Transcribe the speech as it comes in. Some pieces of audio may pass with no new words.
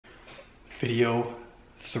video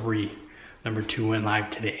 3. Number 2 went live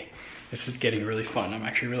today. This is getting really fun. I'm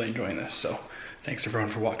actually really enjoying this, so thanks everyone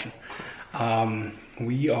for watching.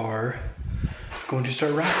 We are going to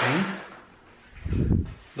start wrapping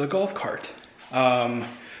the golf cart.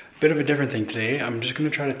 Bit of a different thing today. I'm just gonna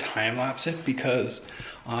try to time lapse it because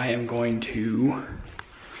I am going to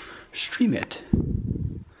stream it.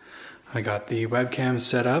 I got the webcam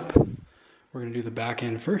set up. We're gonna do the back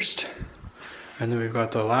end first. And then we've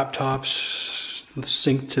got the laptops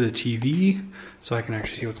synced to the TV so I can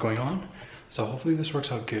actually see what's going on. So hopefully this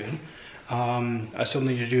works out good. I still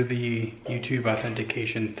need to do the YouTube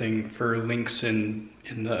authentication thing for links in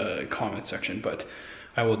the comment section, but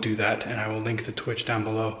I will do that, and I will link the Twitch down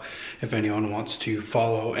below if anyone wants to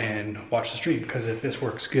follow and watch the stream, because if this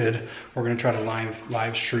works good, we're gonna try to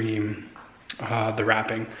live stream the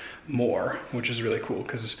wrapping more, which is really cool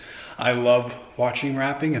because I love watching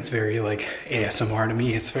wrapping. It's very like ASMR to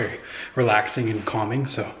me. It's very relaxing and calming,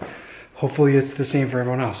 so hopefully it's the same for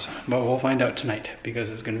everyone else, but we'll find out tonight because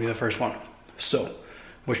it's gonna be the first one. So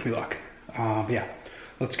wish me luck. Yeah,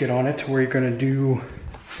 let's get on it. I'm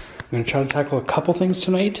gonna try to tackle a couple things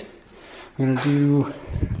tonight. I'm gonna do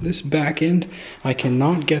this back end. I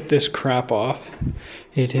cannot get this crap off.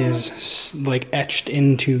 It is like etched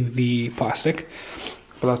into the plastic,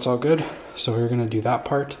 but that's all good. So we're gonna do that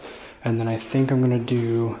part. And then I think I'm gonna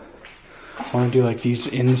I wanna do like these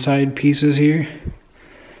inside pieces here.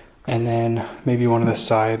 And then maybe one of the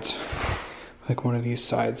sides, like one of these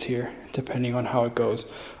sides here, depending on how it goes.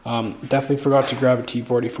 Definitely forgot to grab a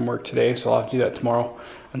T40 from work today, so I'll have to do that tomorrow.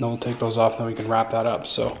 And then we'll take those off, then we can wrap that up.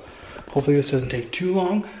 So hopefully this doesn't take too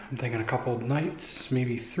long. I'm thinking a couple of nights,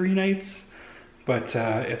 maybe 3 nights, but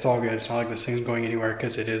it's all good. It's not like this thing's going anywhere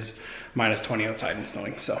because it is -20 outside and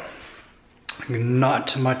snowing. So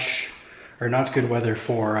not good weather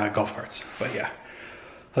for golf carts, but yeah.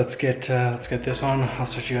 Let's get this on. I'll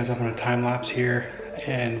set you guys up on a time lapse here,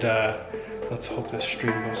 and let's hope this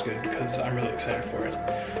stream goes good because I'm really excited for it.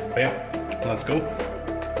 But yeah, let's go.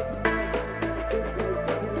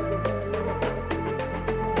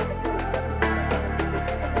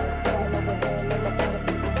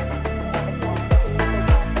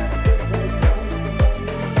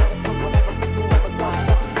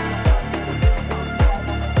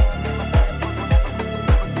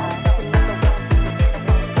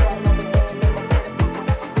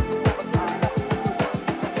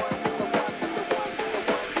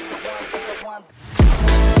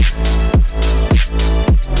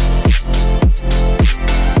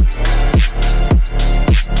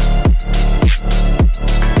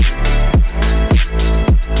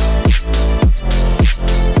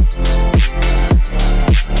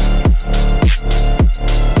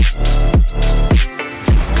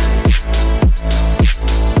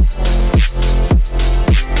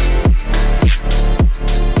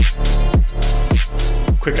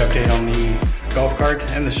 Quick update on the golf cart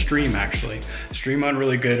and the stream. Actually, stream went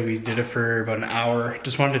really good. We did it for about an hour.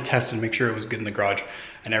 Just wanted to test and make sure it was good in the garage,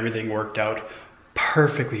 and everything worked out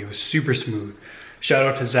perfectly. It was super smooth. Shout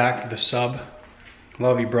out to Zach for the sub.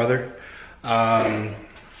 Love you, brother. What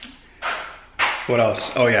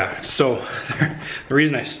else? Oh yeah, so the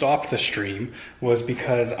reason I stopped the stream was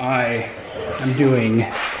because I am doing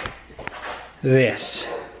this.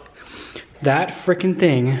 That freaking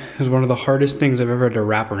thing is one of the hardest things I've ever had to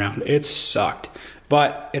wrap around. It sucked,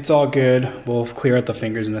 but it's all good. We'll clear out the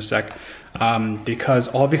fingers in a sec because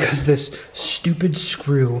this stupid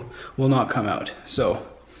screw will not come out. So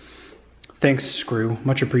thanks, screw,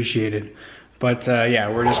 much appreciated. But yeah,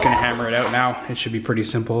 we're just gonna hammer it out now. It should be pretty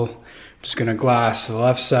simple. Just gonna glass the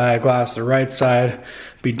left side, glass the right side,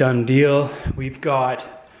 be done deal. We've got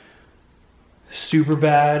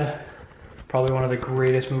Superbad, probably one of the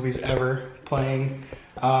greatest movies ever playing,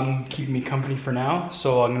 keeping me company for now.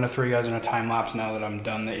 So I'm gonna throw you guys in a time lapse now that I'm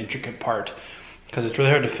done the intricate part, because it's really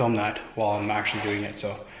hard to film that while I'm actually doing it.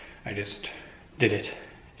 So I just did it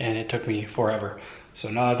and it took me forever. So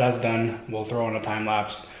now that that's done, we'll throw in a time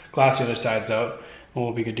lapse, glass the other sides out, and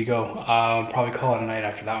we'll be good to go. Probably call it a night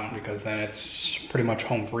after that one because then it's pretty much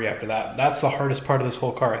home free after that. That's the hardest part of this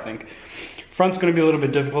whole car, I think. Front's gonna be a little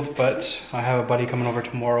bit difficult, but I have a buddy coming over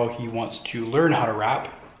tomorrow. He wants to learn how to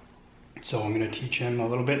wrap. So I'm gonna teach him a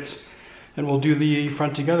little bit and we'll do the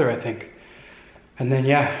front together, I think. And then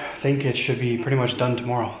yeah, I think it should be pretty much done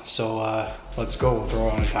tomorrow. So let's go, we'll throw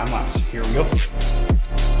on a time lapse. Here we go.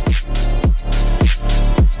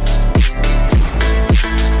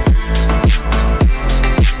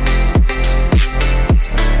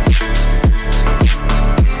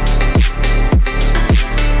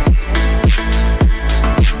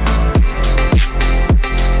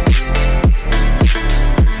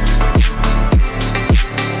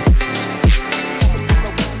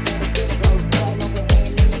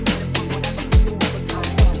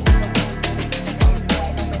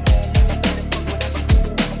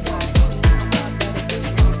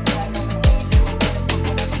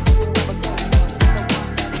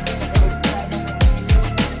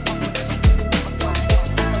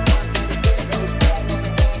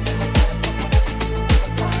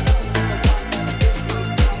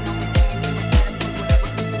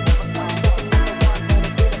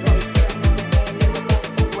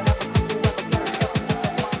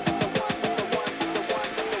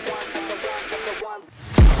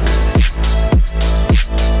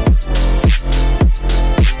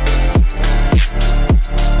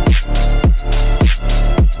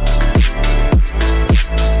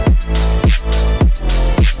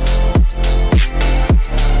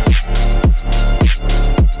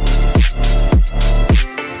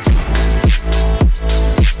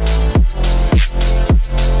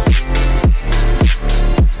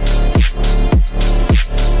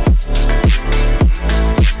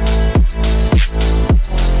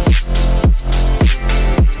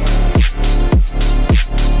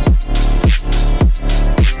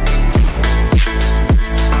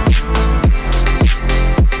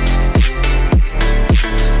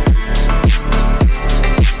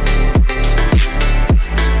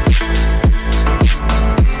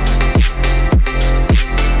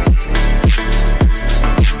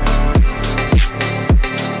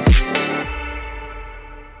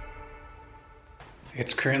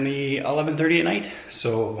 currently 11:30 at night,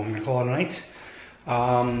 so I'm gonna call it a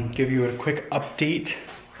night. Give you a quick update.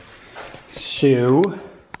 So,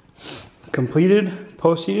 completed,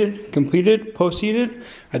 post-heated, completed, post-heated.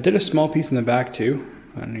 I did a small piece in the back too.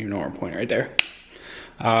 I don't even know where I'm pointing right there.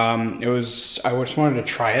 I just wanted to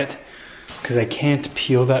try it because I can't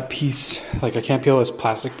peel that piece. Like I can't peel this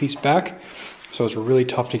plastic piece back. So it's really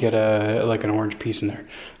tough to get like an orange piece in there.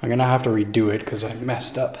 I'm gonna have to redo it because I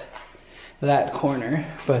messed up that corner.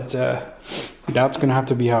 But that's gonna have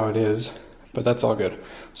to be how it is. But that's all good.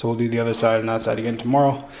 So we'll do the other side and that side again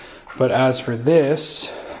tomorrow. But as for this,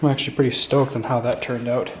 I'm actually pretty stoked on how that turned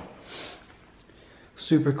out.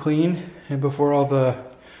 Super clean. And before all the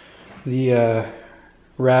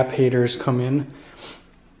wrap haters come in,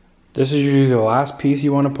 this is usually the last piece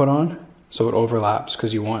you want to put on, so it overlaps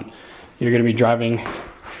because you're going to be driving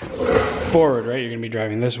forward, right? You're going to be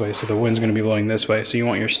driving this way, so the wind's going to be blowing this way. So you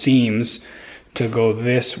want your seams to go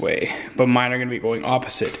this way, but mine are going to be going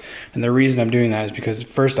opposite. And the reason I'm doing that is because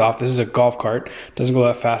first off, this is a golf cart, doesn't go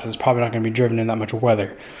that fast, it's probably not going to be driven in that much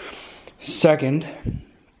weather. Second,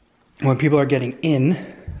 when people are getting in,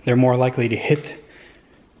 they're more likely to hit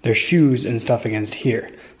their shoes and stuff against here.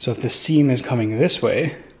 So if the seam is coming this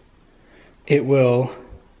way, it will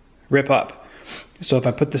rip up. So if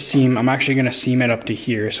I put the seam, I'm actually going to seam it up to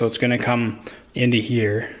here. So it's going to come into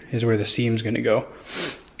here is where the seam's going to go.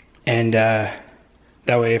 And that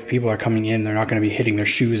way if people are coming in, they're not going to be hitting their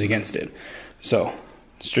shoes against it. So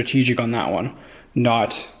strategic on that one.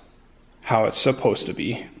 Not how it's supposed to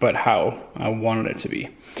be, but how I wanted it to be.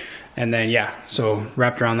 And then yeah, so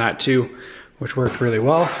wrapped around that too, which worked really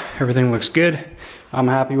well. Everything looks good. I'm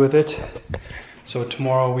happy with it. So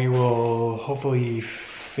tomorrow we will hopefully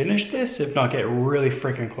finish this, if not get really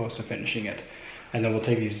freaking close to finishing it. And then we'll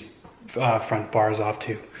take these front bars off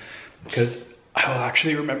too, because I will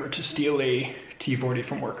actually remember to steal a T40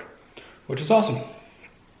 from work, which is awesome.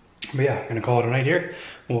 But yeah, I'm gonna call it a night here.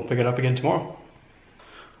 We'll pick it up again tomorrow.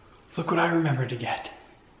 Look what I remembered to get.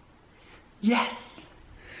 Yes!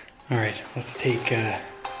 All right, let's take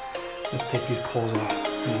these coals off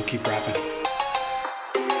and we'll keep wrapping.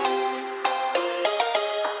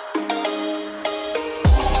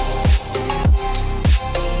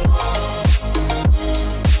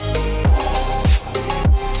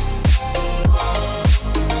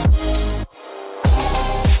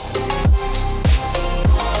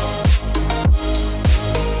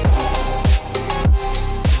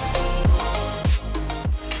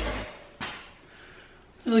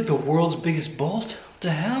 Like the world's biggest bolt? What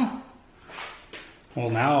the hell? Well,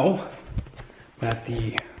 now that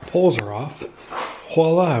the poles are off,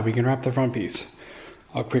 voila, we can wrap the front piece.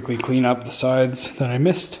 I'll quickly clean up the sides that I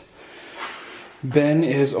missed. Ben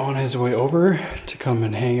is on his way over to come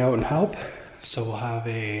and hang out and help. So we'll have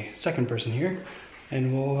a second person here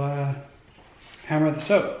and we'll hammer this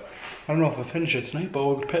out. I don't know if I'll finish it tonight, but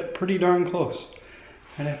we'll get pretty darn close.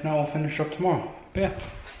 And if not, we'll finish up tomorrow. But yeah.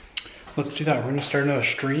 Let's do that. We're gonna start another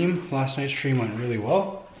stream. Last night's stream went really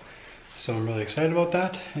well, so I'm really excited about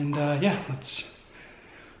that. And yeah, let's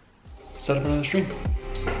set up another stream.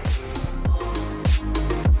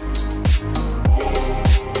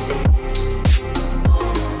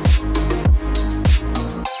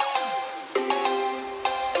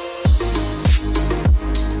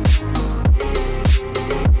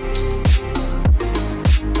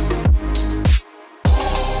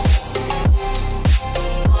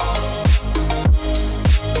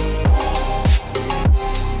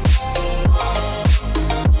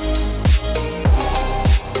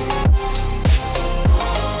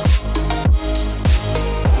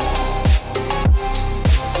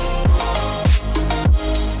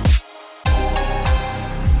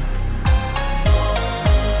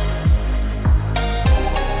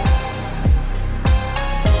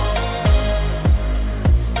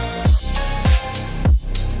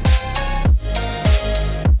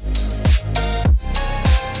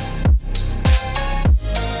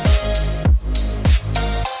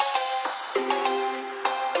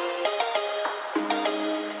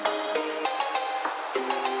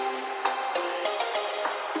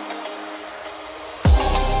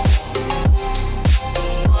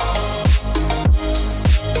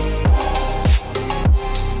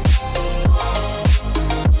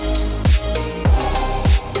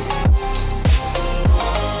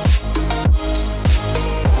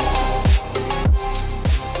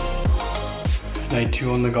 Night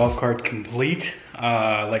 2 on the golf cart complete.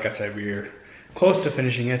 Like I said, we're close to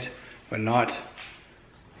finishing it, but not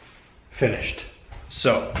finished.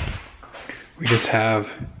 So we just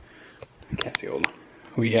have, I can't see, hold on.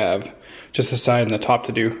 We have just the side and the top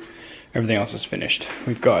to do. Everything else is finished.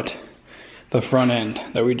 We've got the front end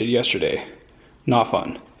that we did yesterday. Not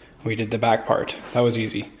fun. We did the back part. That was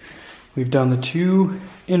easy. We've done the 2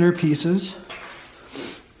 inner pieces.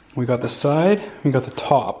 We got the side, we got the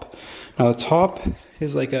top. Now the top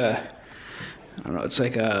is like a, I don't know, it's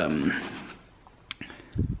like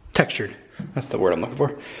textured. That's the word I'm looking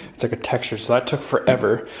for. It's like a texture, so that took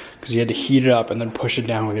forever because you had to heat it up and then push it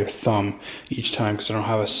down with your thumb each time because I don't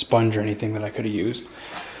have a sponge or anything that I could have used.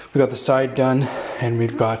 We got the side done and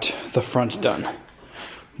we've got the front done.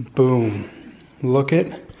 Boom. Look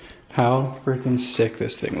at how freaking sick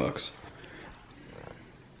this thing looks.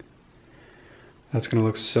 That's gonna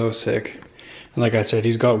look so sick. And like I said,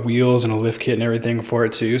 he's got wheels and a lift kit and everything for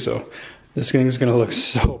it too, so this thing's gonna look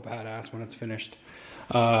so badass when it's finished.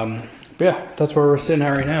 But yeah, that's where we're sitting at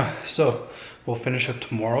right now. So we'll finish up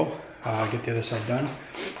tomorrow, get the other side done.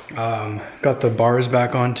 Got the bars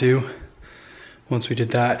back on too once we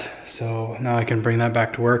did that, so now I can bring that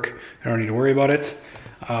back to work. I don't need to worry about it.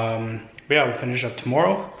 But yeah, we'll finish up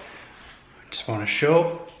tomorrow. Just want to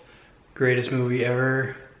show, greatest movie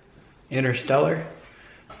ever, Interstellar,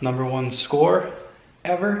 #1 score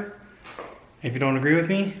ever. If you don't agree with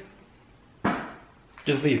me,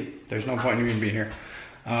 just leave. There's no point in even being here.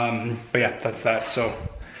 But yeah, that's that. So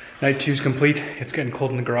night 2 is complete. It's getting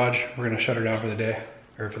cold in the garage. We're gonna shut her down for the day,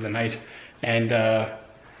 or for the night. And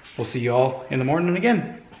we'll see you all in the morning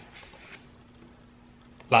again.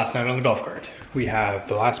 Last night on the golf cart. We have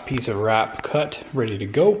the last piece of wrap cut, ready to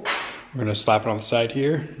go. We're gonna slap it on the side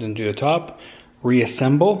here, then do the top,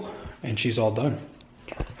 reassemble, and she's all done.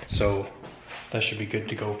 So that should be good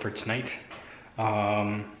to go for tonight.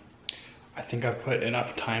 I think I've put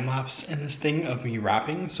enough time lapse in this thing of me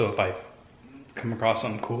wrapping, so if I come across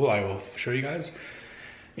something cool, I will show you guys.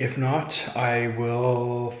 If not, I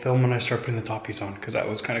will film when I start putting the top piece on, because that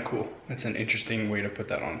was kind of cool. It's an interesting way to put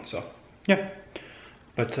that on, so yeah.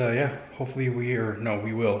 But yeah, hopefully we are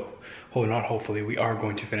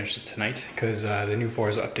going to finish this tonight, because the new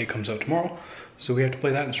Forza update comes out tomorrow, so we have to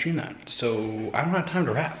play that and stream that. So I don't have time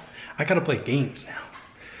to wrap. I gotta play games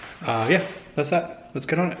now. Yeah, that's that. Let's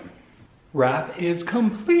get on it. Wrap is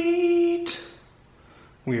complete.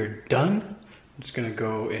 We are done. I'm just gonna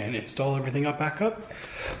go and install everything back up.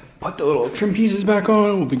 Put the little trim pieces back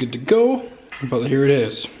on. We'll be good to go. But here it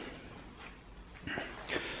is.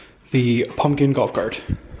 The pumpkin golf cart.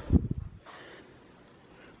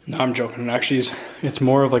 No, I'm joking. Actually, it's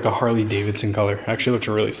more of like a Harley Davidson color. Actually looks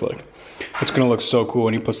really slick. It's gonna look so cool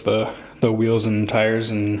when he puts the wheels and tires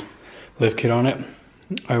and lift kit on it.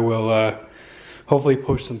 I will hopefully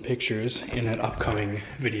post some pictures in an upcoming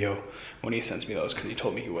video when he sends me those, because he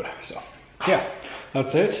told me he would. So yeah,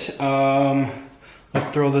 that's it.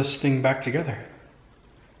 Let's throw this thing back together,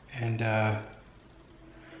 and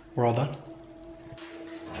we're all done.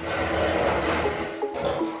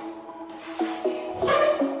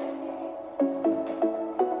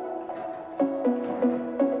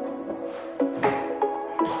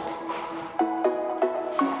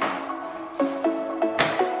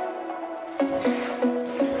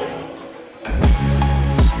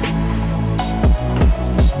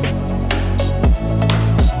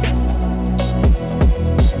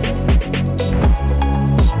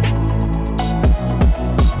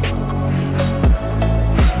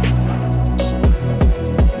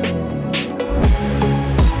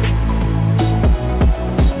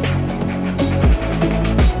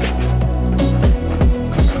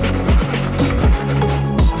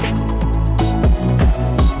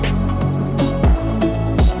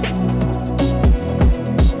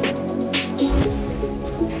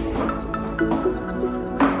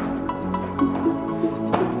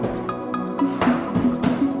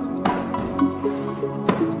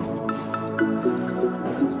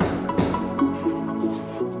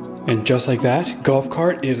 And just like that, golf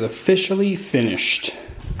cart is officially finished.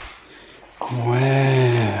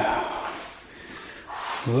 Wow.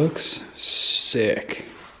 Looks sick.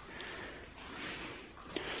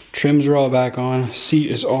 Trims are all back on, seat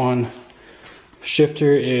is on,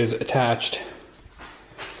 shifter is attached.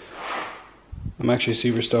 I'm actually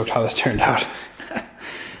super stoked how this turned out.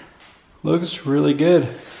 Looks really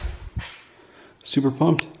good. Super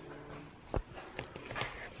pumped.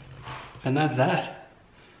 And that's that.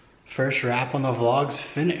 First wrap on the vlog's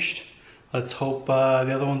finished. Let's hope the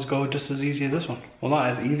other ones go just as easy as this one. Well, not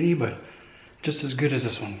as easy, but just as good as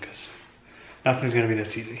this one, because nothing's gonna be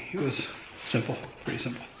this easy. It was simple, pretty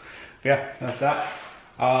simple. But yeah, that's that.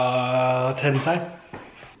 Let's head inside.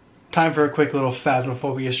 Time for a quick little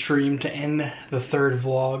Phasmophobia stream to end the 3rd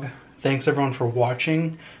vlog. Thanks everyone for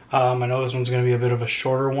watching. I know this one's gonna be a bit of a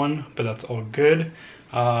shorter one, but that's all good.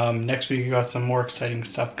 Next week we got some more exciting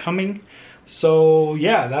stuff coming. So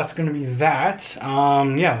yeah, that's gonna be that.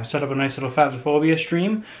 Yeah, we'll set up a nice little Phasmophobia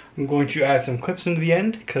stream. I'm going to add some clips into the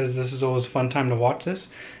end because this is always a fun time to watch this.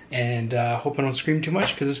 And hope I don't scream too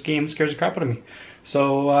much because this game scares the crap out of me.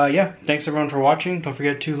 So yeah, thanks everyone for watching. Don't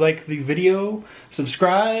forget to like the video,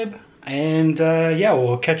 subscribe, and yeah,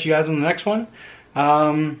 we'll catch you guys on the next one.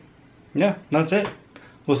 Yeah, that's it.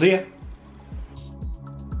 We'll see ya.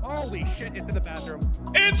 Holy shit, it's in the bathroom.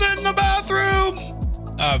 It's in the bathroom!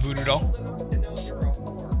 Voodoo doll.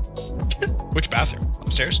 Which bathroom?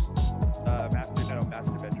 Upstairs? Master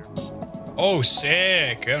bedroom. Oh,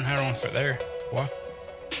 sick. I haven't had one for there. What?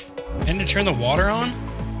 And to turn the water on?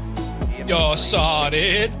 Yep. Yo, saw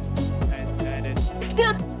it.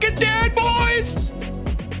 We're fucking dead, boys!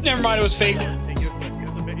 Never mind, it was fake.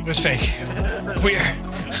 It was fake. We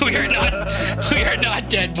are not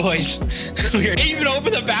dead, boys. We are. I even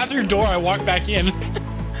opened the bathroom door. I walked back in.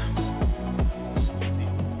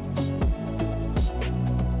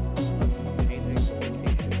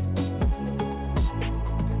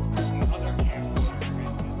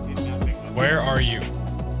 Where are you?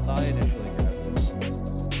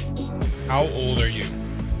 How old are you?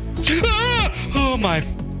 Ah! Oh my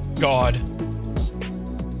god.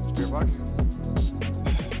 Spirit box?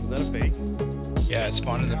 Is that a fake? Yeah, it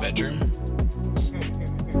spawned in the bedroom.